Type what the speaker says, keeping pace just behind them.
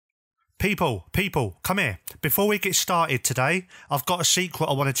People, come here. Before we get started today, I've got a secret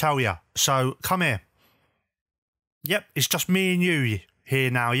I want to tell you. So, come here. Yep, it's just me and you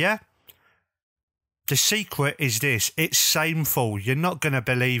here now, yeah? The secret is this. It's shameful. You're not going to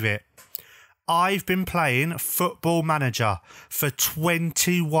believe it. I've been playing Football Manager for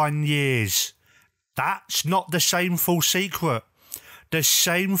 21 years. That's not the shameful secret. The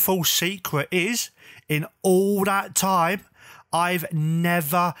shameful secret is, in all that time, I've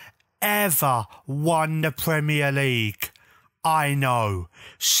never ever won the Premier League. I know,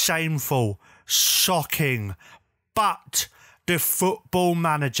 shameful, shocking, but the Football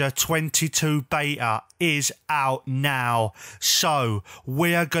Manager 22 beta is out now, so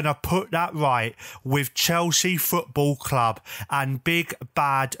we're gonna put that right with Chelsea Football Club and big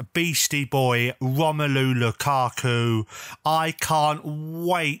bad beastie boy Romelu Lukaku. I can't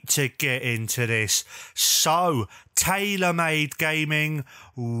wait to get into this. So, TaylorMadeGaming,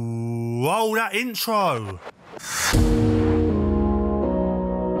 roll that intro.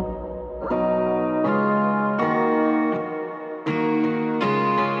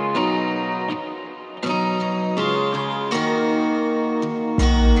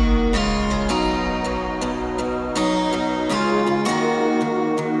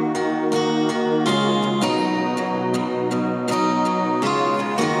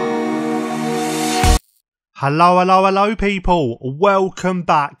 Hello people, welcome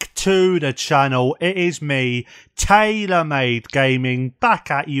back to the channel. It is me, TaylorMadeGaming,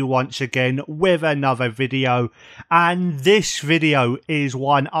 back at you once again with another video, and this video is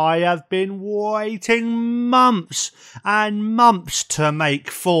one I have been waiting months and months to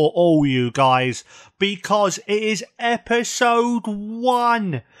make for all you guys, because it is episode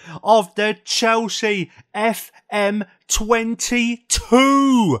 1 of the Chelsea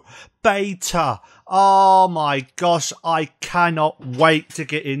FM22 beta. Oh my gosh, I cannot wait to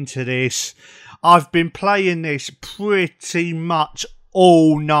get into this. I've been playing this pretty much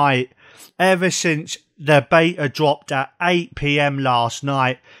all night, ever since the beta dropped at 8 PM last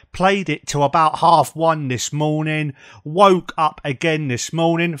night. Played it till about 1:30 this morning. Woke up again this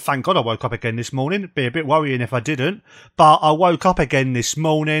morning. Thank God I woke up again this morning. It'd be a bit worrying if I didn't. But I woke up again this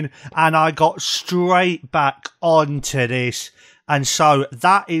morning and I got straight back onto this. And so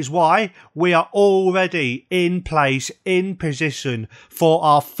that is why we are already in place, in position for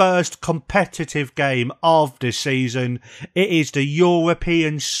our first competitive game of the season. It is the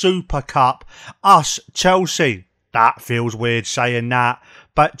European Super Cup. Us, Chelsea. That feels weird saying that.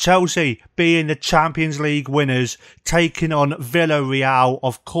 But Chelsea being the Champions League winners, taking on Villarreal,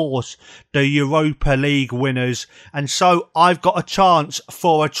 of course, the Europa League winners. And so I've got a chance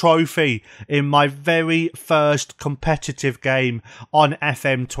for a trophy in my very first competitive game on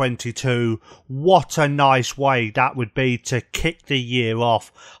FM22. What a nice way that would be to kick the year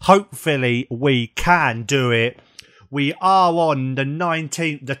off. Hopefully we can do it. We are on the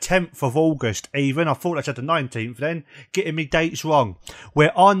 10th of August even. I thought I said the 19th then, getting me dates wrong.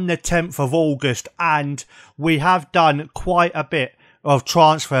 We're on the 10th of August and we have done quite a bit of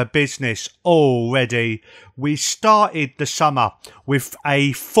transfer business already. We started the summer with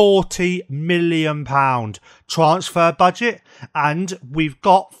a £40 million transfer budget and we've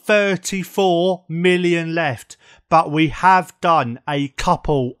got 34 million left. But we have done a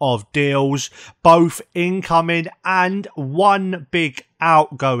couple of deals, both incoming and one big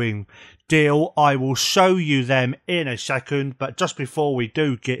outgoing deal. I will show you them in a second, but just before we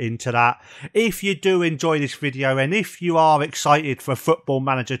do get into that, if you do enjoy this video and if you are excited for Football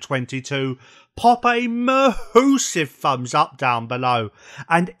Manager 22, pop a massive thumbs up down below.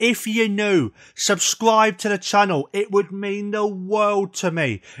 And if you're new, subscribe to the channel. It would mean the world to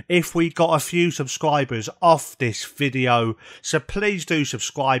me if we got a few subscribers off this video. So please do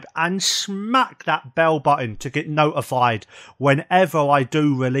subscribe and smack that bell button to get notified whenever I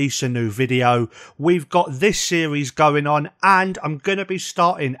do release a new video. We've got this series going on and I'm going to be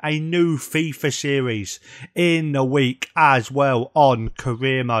starting a new FIFA series in the week as well on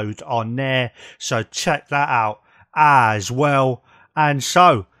career mode on there. So check that out as well. And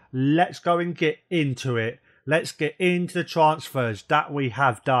so let's go and get into it. Let's get into the transfers that we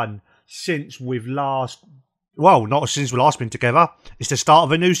have done since we've last... Well, not since we last been together. It's the start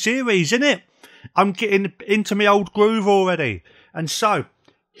of a new series, isn't it? I'm getting into my old groove already. And so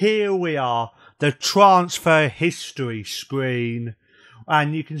here we are, the transfer history screen.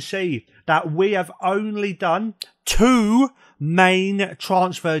 And you can see that we have only done 2 main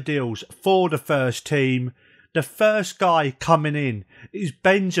transfer deals for the first team. The first guy coming in is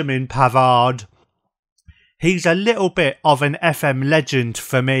Benjamin Pavard. He's a little bit of an FM legend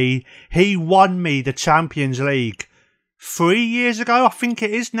for me. He won me the Champions League 3 years ago, I think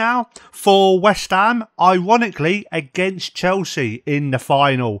it is now, for West Ham, ironically against Chelsea in the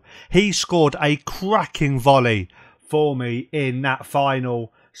final. He scored a cracking volley for me in that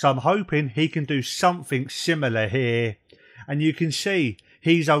final, so I'm hoping he can do something similar here. And you can see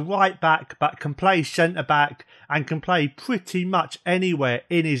he's a right back but can play centre back and can play pretty much anywhere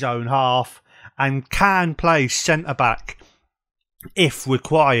in his own half and can play centre back if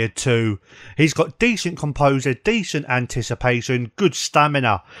required to. He's got decent composure, decent anticipation, good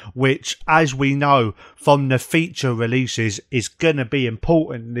stamina, which, as we know from the feature releases, is going to be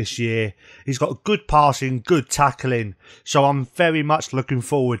important this year. He's got good passing, good tackling, so I'm very much looking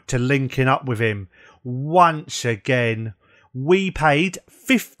forward to linking up with him. Once again, we paid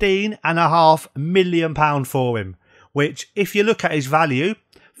 £15.5 million for him, which, if you look at his value,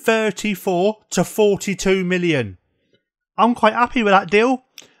 34 to 42 million. I'm quite happy with that deal.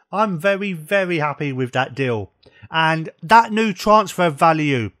 I'm very, very happy with that deal. And that new transfer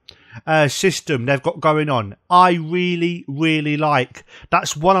value system they've got going on, I really, really like.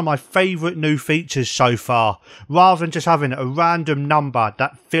 That's one of my favourite new features so far. Rather than just having a random number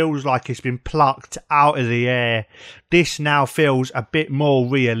that feels like it's been plucked out of the air, this now feels a bit more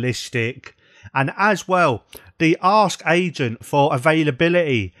realistic. And as well, the Ask Agent for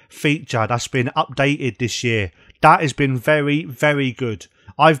Availability feature that's been updated this year, that has been very, very good.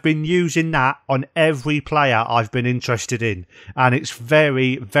 I've been using that on every player I've been interested in, and it's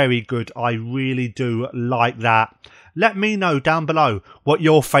very, very good. I really do like that. Let me know down below what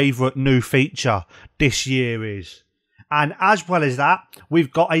your favourite new feature this year is. And as well as that,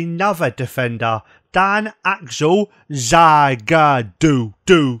 we've got another defender, Dan Axel Zagadou,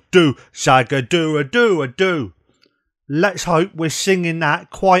 Zagadou. Let's hope we're singing that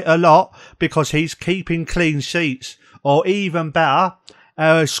quite a lot because he's keeping clean sheets, or even better,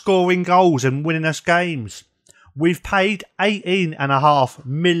 scoring goals and winning us games. We've paid £18.5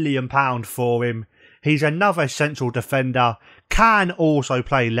 million for him. He's another central defender, can also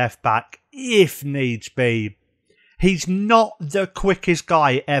play left back if needs be. He's not the quickest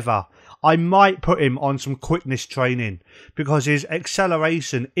guy ever. I might put him on some quickness training because his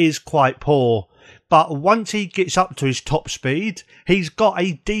acceleration is quite poor. But once he gets up to his top speed, he's got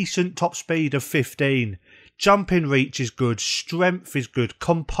a decent top speed of 15. Jumping reach is good, strength is good,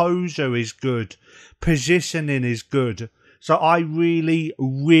 composure is good, positioning is good. So I really,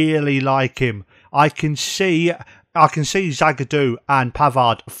 really like him. I can see Zagadou and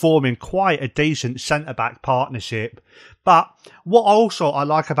Pavard forming quite a decent centre-back partnership. But what also I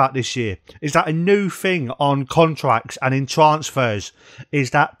like about this year is that a new thing on contracts and in transfers is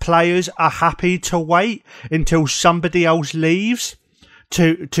that players are happy to wait until somebody else leaves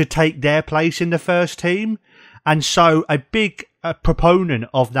to take their place in the first team. And so a big proponent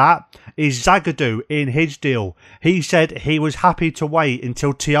of that is Zagadou in his deal. He said he was happy to wait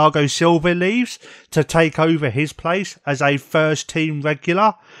until Thiago Silva leaves to take over his place as a first team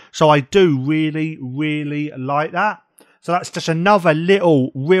regular. So I do really, really like that. So that's just another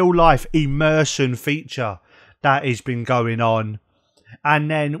little real life immersion feature that has been going on. And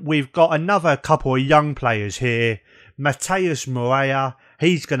then we've got another couple of young players here. Mateus Moreira,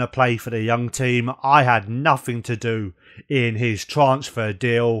 he's going to play for the young team. I had nothing to do in his transfer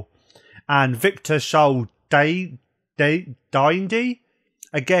deal. And Victor Sol Dindy,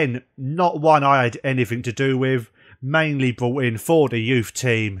 again, not one I had anything to do with, mainly brought in for the youth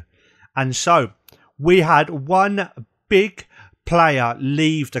team. And so we had one big player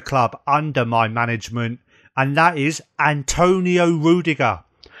leave the club under my management, and that is Antonio Rudiger.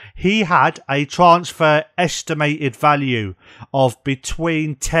 He had a transfer estimated value of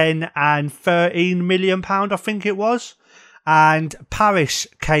between 10 and 13 million pound, I think it was. And Paris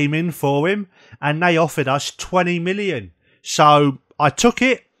came in for him and they offered us 20 million. So I took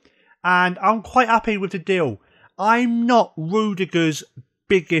it and I'm quite happy with the deal. I'm not Rudiger's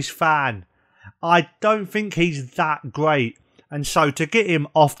biggest fan. I don't think he's that great. And so to get him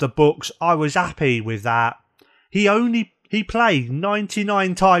off the books, I was happy with that. He played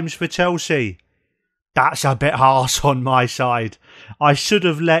 99 times for Chelsea. That's a bit harsh on my side. I should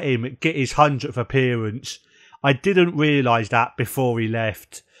have let him get his 100th appearance. I didn't realise that before he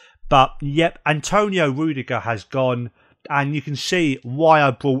left. But yep, Antonio Rudiger has gone. And you can see why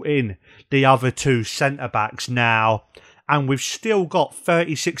I brought in the other two centre-backs now. And we've still got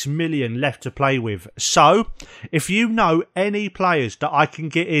 36 million left to play with. So, if you know any players that I can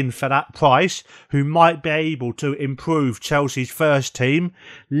get in for that price who might be able to improve Chelsea's first team,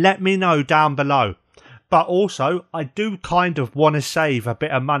 let me know down below. But also, I do kind of want to save a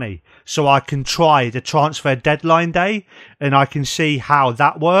bit of money so I can try the transfer deadline day and I can see how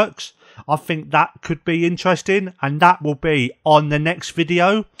that works. I think that could be interesting, and that will be on the next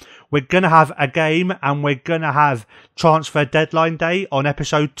video. We're going to have a game, and we're going to have transfer deadline day on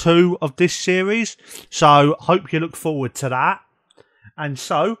episode 2 of this series. So hope you look forward to that. And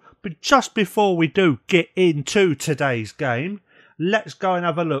so, but just before we do get into today's game, let's go and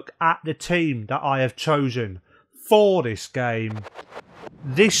have a look at the team that I have chosen for this game.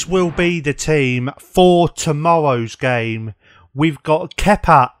 This will be the team for tomorrow's game. We've got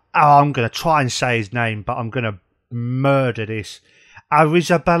Kepa. Oh, I'm going to try and say his name, but I'm going to murder this.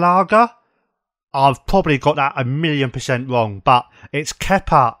 Arrizabalaga? I've probably got that 1,000,000% wrong, but it's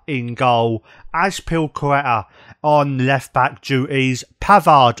Kepa in goal, Azpilicueta on left back duties,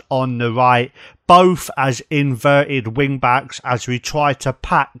 Pavard on the right, both as inverted wing backs as we try to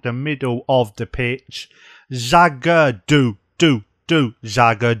pack the middle of the pitch. Zagadou,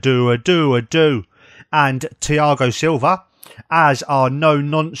 and Thiago Silva as our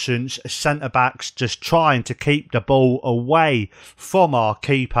no-nonsense centre-backs, just trying to keep the ball away from our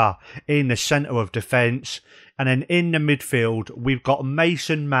keeper in the centre of defence. And then in the midfield, we've got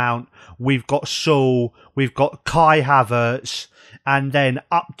Mason Mount, we've got Saul, we've got Kai Havertz, and then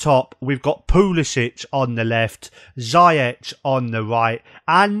up top, we've got Pulisic on the left, Ziyech on the right,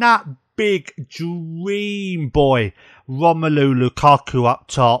 and that big dream boy, Romelu Lukaku up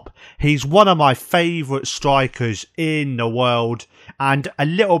top. He's one of my favourite strikers in the world, and a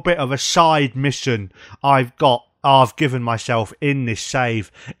little bit of a side mission I've given myself in this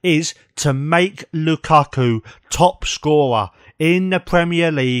save is to make Lukaku top scorer in the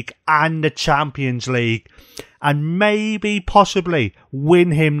Premier League and the Champions League, and maybe possibly win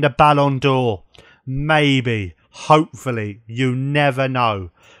him the Ballon d'Or. Maybe, hopefully, you never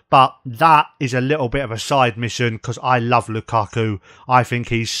know. But that is a little bit of a side mission because I love Lukaku. I think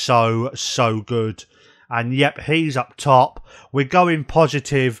he's so good. And yep, he's up top. We're going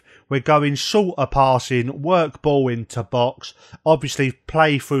positive. We're going shorter passing, work ball into box. Obviously,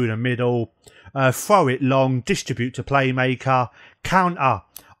 play through the middle. Throw it long, distribute to playmaker. Counter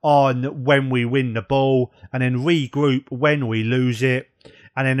on when we win the ball. And then regroup when we lose it.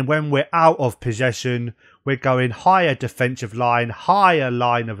 And then when we're out of possession, we're going higher defensive line, higher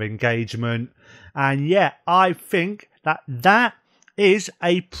line of engagement. And yeah, I think that is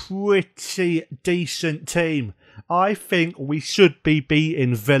a pretty decent team. I think we should be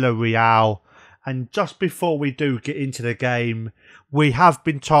beating Villarreal. And just before we do get into the game, we have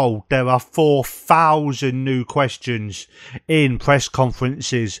been told there are 4,000 new questions in press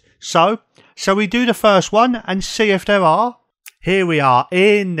conferences. So, shall we do the first one and see if there are? Here we are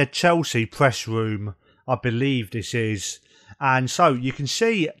in the Chelsea press room, I believe this is. And so you can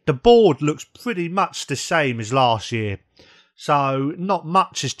see the board looks pretty much the same as last year. So not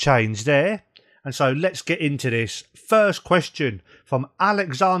much has changed there. And so let's get into this. First question from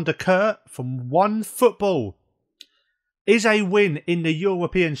Alexander Kurt from One Football. Is a win in the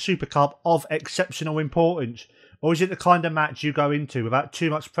European Super Cup of exceptional importance? Or is it the kind of match you go into without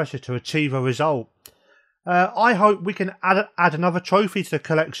too much pressure to achieve a result? I hope we can add another trophy to the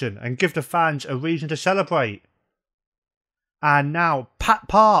collection and give the fans a reason to celebrate. And now, Pat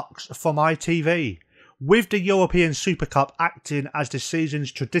Parks from ITV. With the European Super Cup acting as the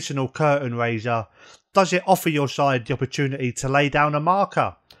season's traditional curtain raiser, does it offer your side the opportunity to lay down a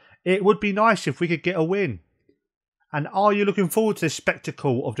marker? It would be nice if we could get a win. And are you looking forward to the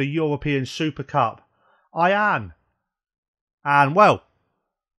spectacle of the European Super Cup? I am. And well,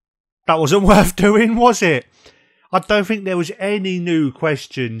 that wasn't worth doing, was it? I don't think there was any new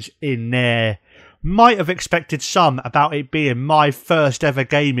questions in there. Might have expected some about it being my first ever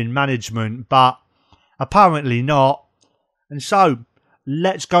game in management, but apparently not. And so,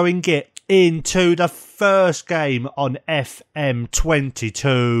 let's go and get into the first game on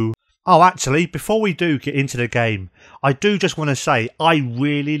FM22. Oh, actually, before we do get into the game, I do just want to say I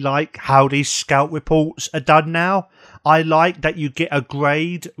really like how these scout reports are done now. I like that you get a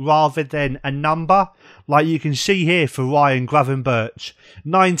grade rather than a number. Like you can see here for Ryan Gravenberch,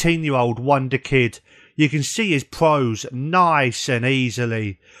 19-year-old wonder kid. You can see his pros nice and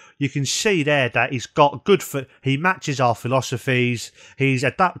easily. You can see there that he's got he matches our philosophies. He's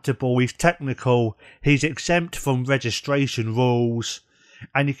adaptable, he's technical, he's exempt from registration rules.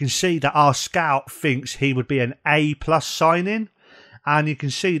 And you can see that our scout thinks he would be an A+ signing. And you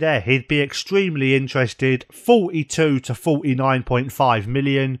can see there, he'd be extremely interested, 42 to 49.5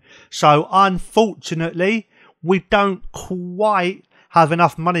 million. So unfortunately, we don't quite have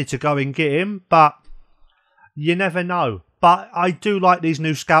enough money to go and get him, but you never know. But I do like these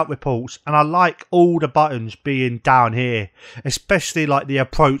new scout reports, and I like all the buttons being down here, especially like the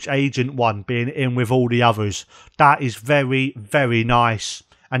approach agent one being in with all the others. That is very, very nice.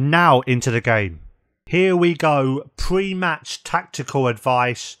 And now into the game. Here we go, pre-match tactical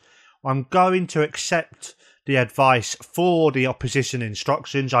advice. I'm going to accept the advice for the opposition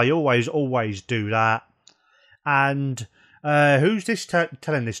instructions. I always do that. And who's this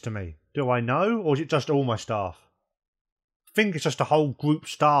telling this to me? Do I know, or is it just all my staff? I think it's just a whole group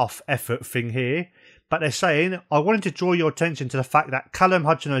staff effort thing here. But they're saying, I wanted to draw your attention to the fact that Callum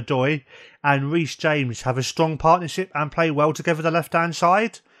Hudson-Odoi and Reece James have a strong partnership and play well together the left-hand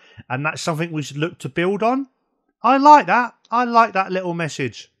side. And that's something we should look to build on. I like that. I like that little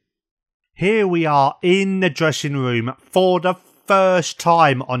message. Here we are in the dressing room for the first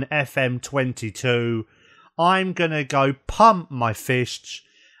time on FM22. I'm going to go pump my fists.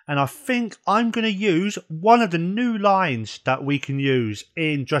 And I think I'm going to use one of the new lines that we can use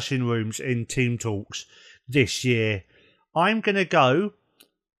in dressing rooms in team talks this year. I'm going to go,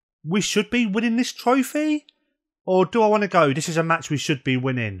 we should be winning this trophy? Or do I want to go, this is a match we should be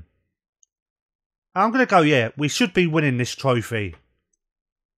winning? I'm going to go, yeah, we should be winning this trophy.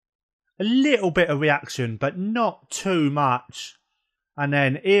 A little bit of reaction, but not too much. And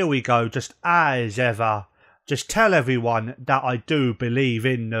then here we go, just as ever. Just tell everyone that I do believe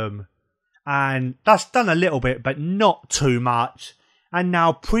in them. And that's done a little bit, but not too much. And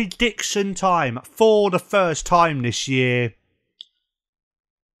now prediction time for the first time this year.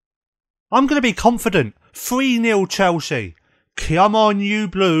 I'm going to be confident. 3-0 Chelsea. Come on, you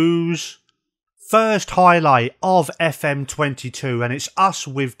Blues. First highlight of FM22, and it's us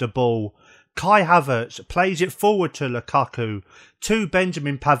with the ball. Kai Havertz plays it forward to Lukaku, to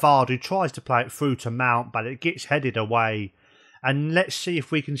Benjamin Pavard, who tries to play it through to Mount, but it gets headed away. And let's see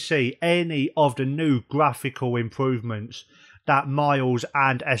if we can see any of the new graphical improvements that Miles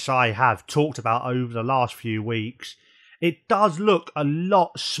and SI have talked about over the last few weeks. It does look a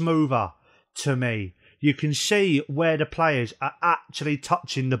lot smoother to me. You can see where the players are actually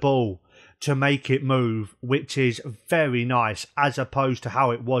touching the ball to make it move, which is very nice as opposed to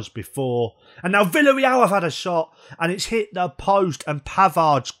how it was before. And now Villarreal have had a shot and it's hit the post and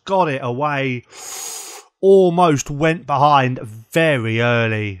Pavard's got it away. Almost went behind very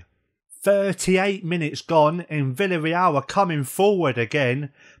early. 38 minutes gone and Villarreal are coming forward again.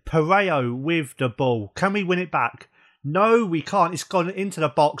 Pereiro with the ball. Can we win it back? No, we can't. It's gone into the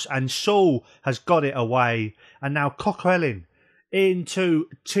box and Saul has got it away. And now Coquelin into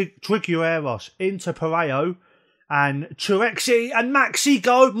Trigueros, into Pereiro, and Churexi and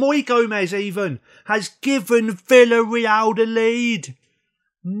Moy Gomez even has given Villarreal the lead.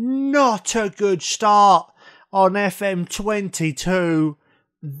 Not a good start on FM22.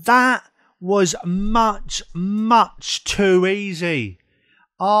 That was much too easy.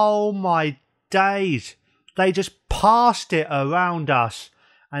 Oh my days. They just passed it around us.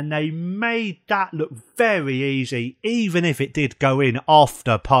 And they made that look very easy, even if it did go in off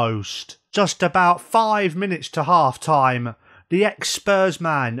the post. Just about 5 minutes to half time, the ex-Spurs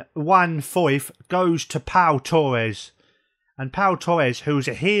man, Juan Foyth, goes to Pau Torres. And Pau Torres, who was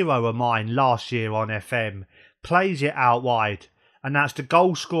a hero of mine last year on FM, plays it out wide. And that's the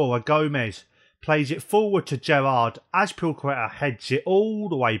goal scorer, Gomez. Plays it forward to Gerrard as Pilqueta heads it all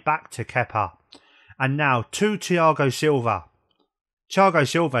the way back to Kepa. And now to Thiago Silva. Thiago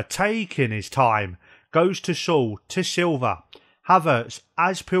Silva taking his time, goes to Saul, to Silva, Havertz,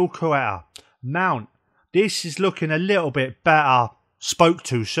 Azpilicueta, Mount. This is looking a little bit better. Spoke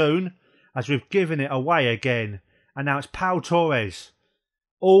too soon, as we've given it away again. And now it's Pau Torres,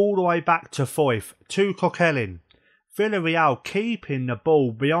 all the way back to Foyth, to Coquelin. Villarreal keeping the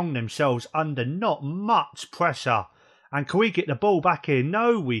ball beyond themselves under not much pressure. And can we get the ball back in?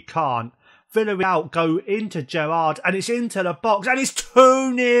 No, we can't. Villarreal go into Gerrard and it's into the box and it's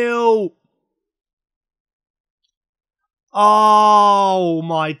 2-0. Oh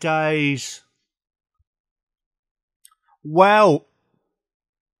my days. Well,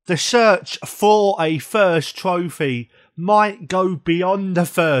 the search for a first trophy might go beyond the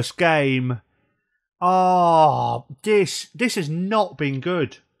first game. Oh, this has not been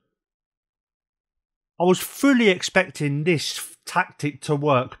good. I was fully expecting this tactic to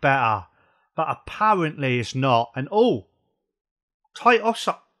work better. But apparently it's not. And tight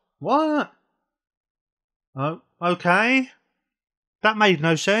offside. What? Oh, okay. That made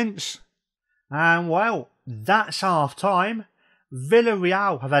no sense. And well, that's half time.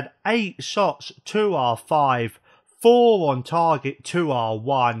 Villarreal have had 8 shots to our 5. 4 on target to our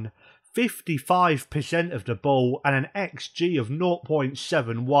 1. 55% of the ball and an XG of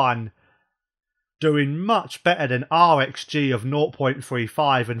 0.71. Doing much better than our XG of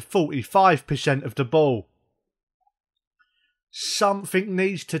 0.35 and 45% of the ball. Something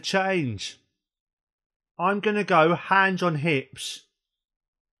needs to change. I'm going to go hands on hips.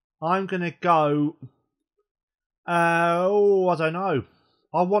 I'm going to go... I don't know.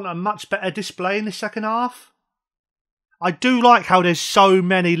 I want a much better display in the second half. I do like how there's so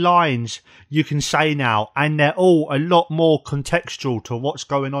many lines you can say now, and they're all a lot more contextual to what's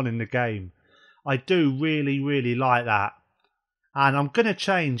going on in the game. I do really, really like that. And I'm going to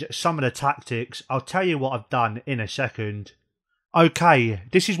change some of the tactics. I'll tell you what I've done in a second. Okay,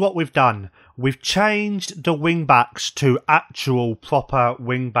 this is what we've done. We've changed the wing-backs to actual proper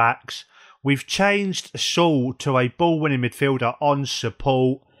wing-backs. We've changed Saul to a ball-winning midfielder on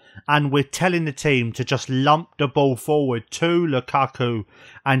support. And we're telling the team to just lump the ball forward to Lukaku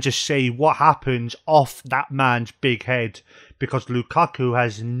and just see what happens off that man's big head. Because Lukaku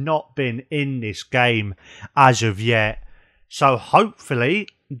has not been in this game as of yet. So hopefully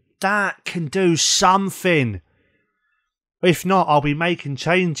that can do something. If not, I'll be making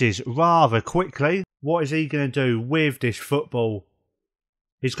changes rather quickly. What is he going to do with this football?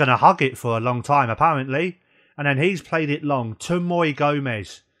 He's going to hug it for a long time apparently. And then he's played it long to Moi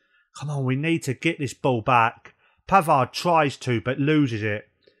Gomez. Come on, we need to get this ball back. Pavard tries to but loses it.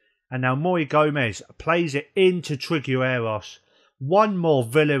 And now Moi Gomez plays it into Trigueros. One more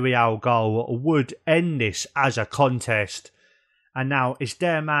Villarreal goal would end this as a contest. And now it's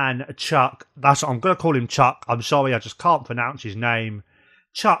their man, Chuck. I'm going to call him Chuck. I'm sorry, I just can't pronounce his name.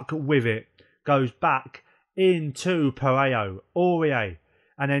 Chuck with it. Goes back into Pereiro. Aurier.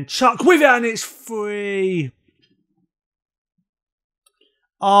 And then Chuck with it and it's free.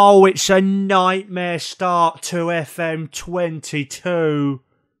 Oh, it's a nightmare start to FM22.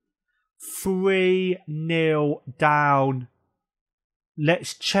 3-0 down.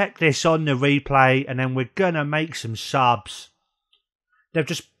 Let's check this on the replay and then we're going to make some subs. They've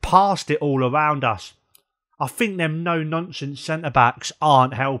just passed it all around us. I think them no-nonsense centre-backs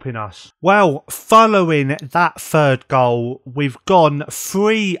aren't helping us. Well, following that third goal, we've gone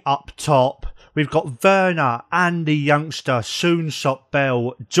 3 up top. We've got Werner and the youngster Soonsop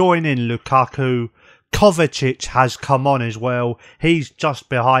Bell joining Lukaku. Kovacic has come on as well. He's just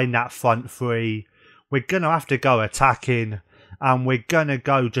behind that front 3. We're going to have to go attacking. And we're going to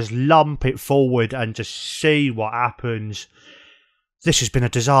go just lump it forward and just see what happens. This has been a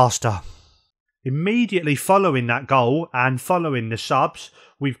disaster. Immediately following that goal and following the subs,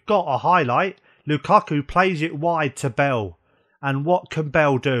 we've got a highlight. Lukaku plays it wide to Bell. And what can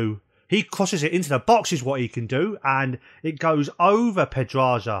Bell do? He crosses it into the box is what he can do. And it goes over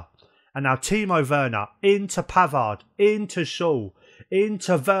Pedraza. And now Timo Werner into Pavard, into Saul,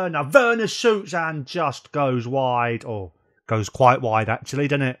 into Werner. Werner shoots and just goes wide. Or goes quite wide actually,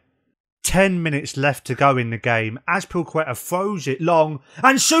 doesn't it? 10 minutes left to go in the game. Azpilicueta throws it long.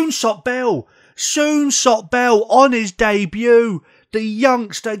 And Soonsop Bell on his debut. The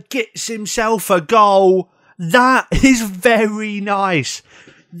youngster gets himself a goal. That is very nice.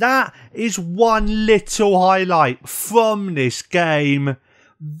 That is one little highlight from this game.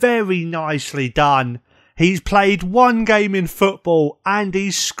 Very nicely done. He's played one game in football and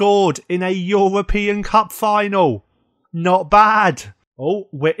he's scored in a European Cup final. Not bad. Oh,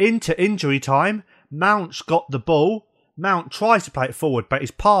 we're into injury time. Mount's got the ball. Mount tries to play it forward, but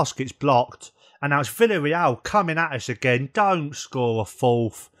his pass gets blocked. And now it's Villarreal coming at us again. Don't score a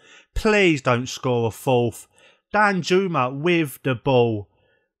fourth. Please don't score a fourth. Danjuma with the ball.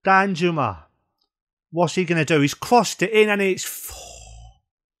 Danjuma. What's he going to do? He's crossed it in and it's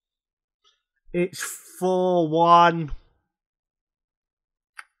 4-1.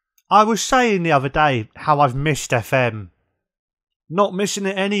 I was saying the other day how I've missed FM. Not missing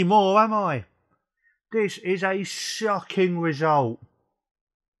it anymore, am I? This is a shocking result.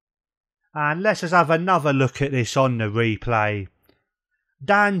 And let's just have another look at this on the replay.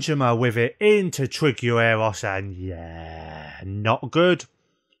 Danjuma with it into Trigueros and yeah, not good.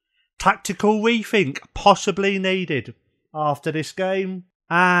 Tactical rethink possibly needed after this game.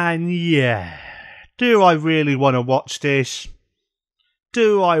 And yeah, do I really want to watch this?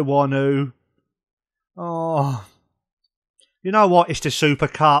 Do I want to? Oh, you know what? It's the Super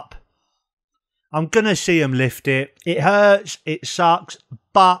Cup. I'm going to see them lift it. It hurts. It sucks.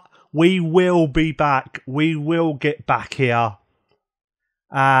 But we will be back. We will get back here.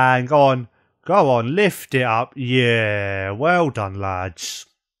 And go on, lift it up. Yeah, well done, lads.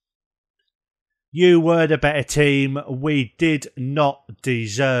 You were the better team. We did not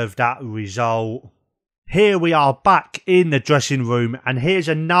deserve that result. Here we are back in the dressing room and here's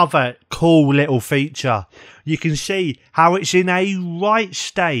another cool little feature. You can see how it's in a right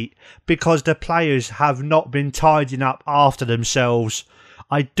state because the players have not been tidying up after themselves.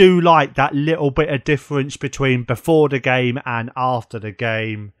 I do like that little bit of difference between before the game and after the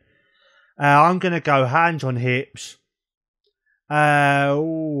game. I'm going to go hands on hips.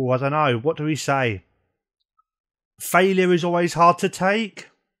 I don't know. What do we say? Failure is always hard to take.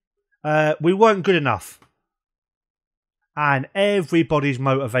 We weren't good enough. And everybody's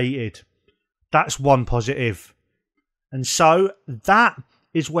motivated. That's one positive. And so that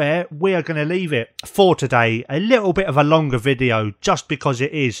is where we are going to leave it for today. A little bit of a longer video just because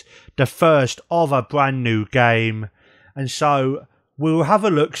it is the first of a brand new game. And so we'll have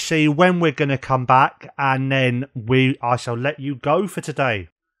a look, see when we're going to come back, and then I shall let you go for today.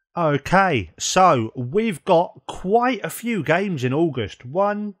 Okay, so we've got quite a few games in August.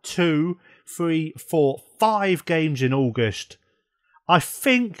 1, 2, 3, 4, 5 games in August. I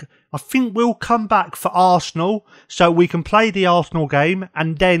think we'll come back for Arsenal so we can play the Arsenal game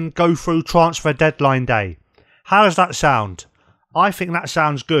and then go through transfer deadline day. How does that sound? I think that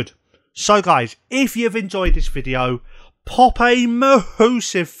sounds good. So guys, if you've enjoyed this video, pop a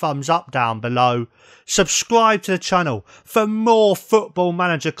massive thumbs up down below. Subscribe to the channel for more Football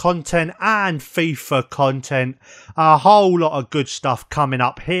Manager content and FIFA content. A whole lot of good stuff coming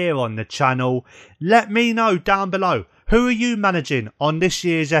up here on the channel. Let me know down below, who are you managing on this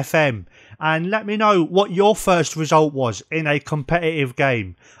year's FM? And let me know what your first result was in a competitive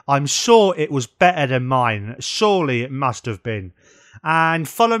game. I'm sure it was better than mine. Surely it must have been. And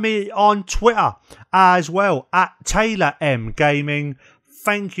follow me on Twitter as well at TaylorMadeGaming.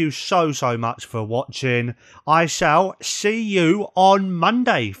 Thank you so much for watching. I shall see you on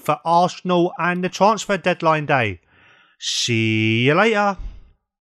Monday for Arsenal and the transfer deadline day. See you later.